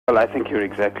Well, I think you're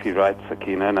exactly right,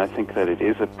 Sakina, and I think that it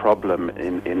is a problem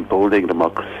in building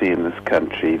democracy in this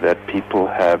country that people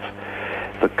have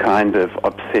the kind of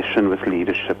obsession with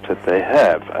leadership that they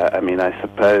have. I mean, I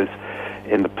suppose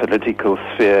in the political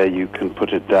sphere you can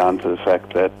put it down to the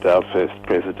fact that our first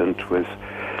president was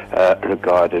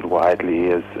regarded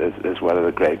widely as one of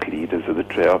the great leaders of the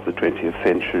 20th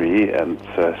century, and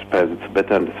so I suppose it's a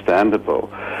bit understandable.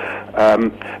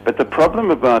 But the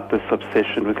problem about this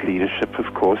obsession with leadership,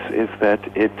 of course, is that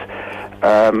it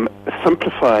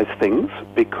simplifies things,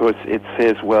 because it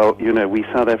says, well, you know, we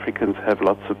South Africans have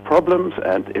lots of problems,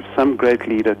 and if some great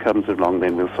leader comes along,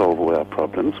 then we'll solve all our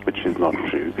problems, which is not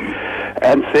true.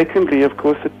 And secondly, of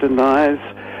course, it denies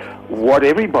what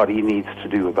everybody needs to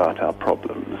do about our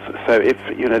problems. So if,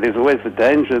 you know, there's always the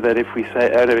danger that if we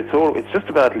say, oh no, it's just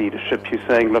about leadership, you're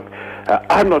saying, look,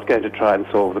 I'm not going to try and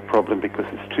solve the problem because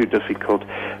it's too difficult.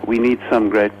 We need some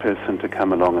great person to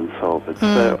come along and solve it.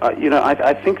 So, you know,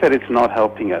 I think that it's not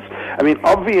helping us. I mean,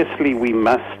 obviously we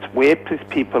must, where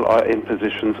people are in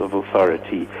positions of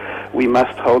authority, we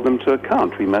must hold them to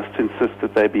account. We must insist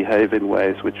that they behave in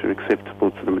ways which are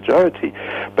acceptable to the majority.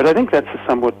 But I think that's a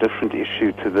somewhat different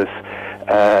issue to this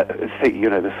you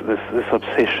know, this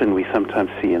obsession we sometimes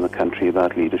see in the country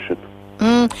about leadership.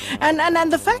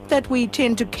 And the fact that we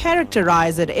tend to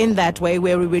characterize it in that way,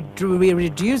 where we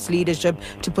reduce leadership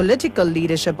to political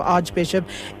leadership, Archbishop,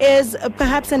 is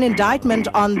perhaps an indictment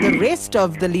on the rest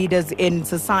of the leaders in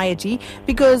society,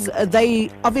 because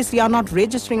they obviously are not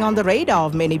registering on the radar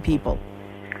of many people.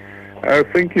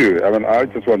 Thank you. I mean, I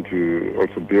just want to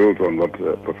also build on what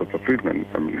Professor Friedman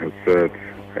has said.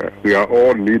 We are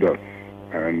all leaders,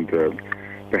 and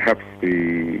perhaps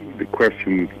the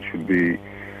question should be,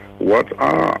 what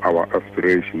are our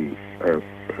aspirations as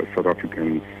South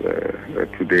Africans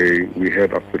today? We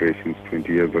had aspirations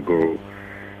 20 years ago,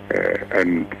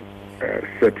 and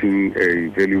setting a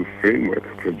value framework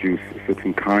produce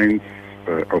certain kinds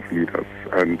of leaders,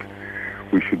 and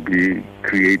we should be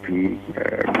creating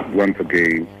once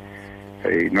again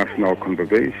a national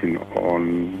conversation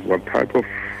on what type of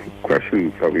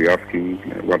questions are we asking,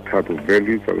 what type of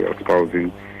values are we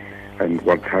espousing, and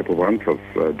what type of answers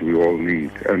do we all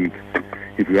need. And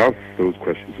if we ask those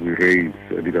questions, we raise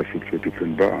leadership to a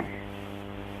different bar.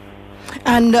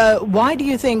 And why do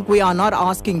you think we are not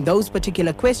asking those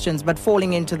particular questions, but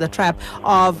falling into the trap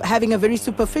of having a very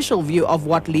superficial view of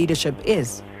what leadership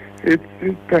is? It's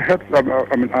perhaps, I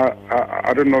mean,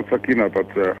 I don't know, Sakina, but